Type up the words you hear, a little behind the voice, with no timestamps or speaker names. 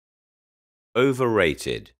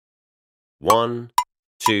Overrated. 1,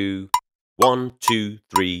 2, 1, 2,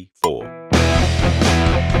 3, 4.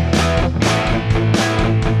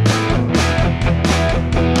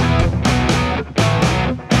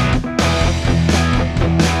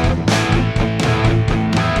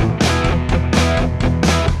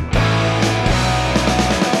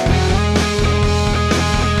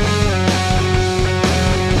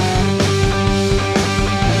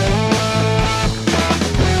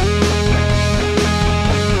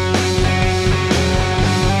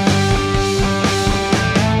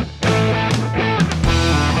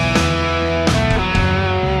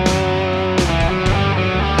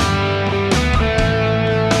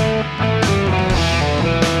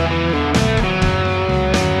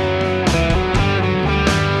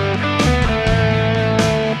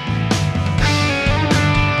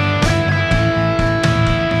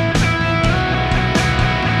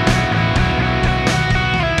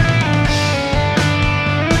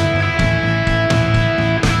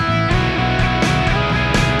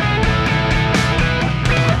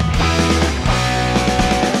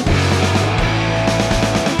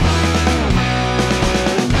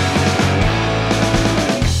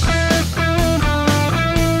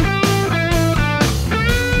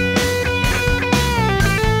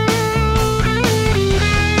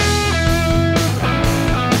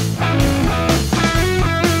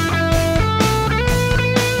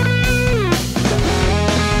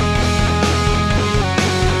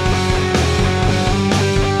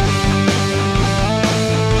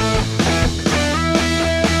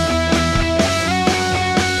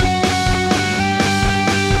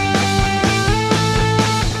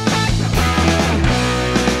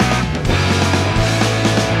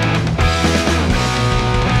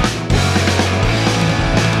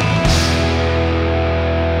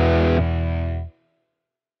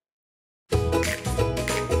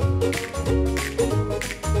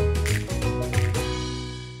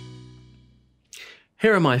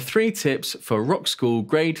 Here are my 3 tips for Rockschool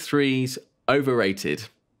Grade 3's Overrated.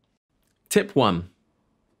 Tip 1.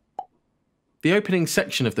 The opening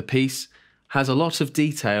section of the piece has a lot of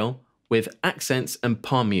detail with accents and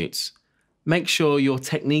palm mutes. Make sure your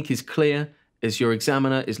technique is clear as your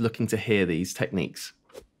examiner is looking to hear these techniques.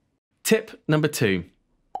 Tip number 2.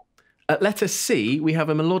 At letter C, we have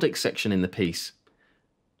a melodic section in the piece.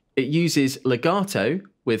 It uses legato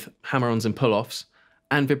with hammer-ons and pull-offs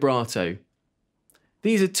and vibrato.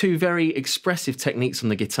 These are 2 very expressive techniques on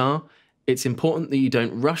the guitar. It's important that you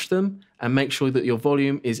don't rush them and make sure that your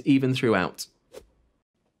volume is even throughout.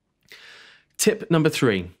 Tip number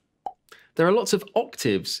 3. There are lots of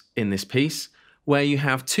octaves in this piece where you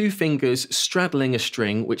have 2 fingers straddling a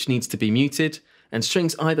string which needs to be muted and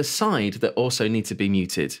strings either side that also need to be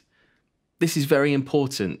muted. This is very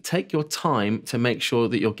important. Take your time to make sure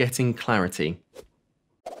that you're getting clarity.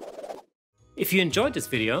 If you enjoyed this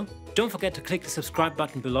video, don't forget to click the subscribe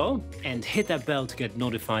button below and hit that bell to get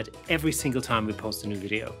notified every single time we post a new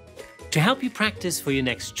video. To help you practice for your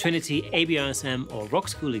next Trinity, ABRSM or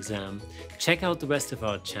Rockschool exam, check out the rest of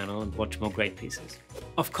our channel and watch more great pieces.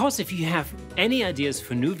 Of course, if you have any ideas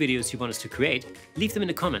for new videos you want us to create, leave them in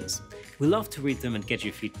the comments. We love to read them and get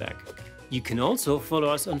your feedback. You can also follow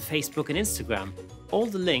us on Facebook and Instagram. All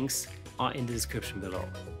the links are in the description below.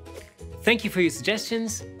 Thank you for your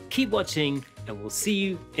suggestions, keep watching, and we'll see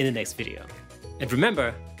you in the next video. And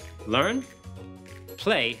remember, learn,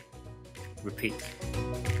 play, repeat.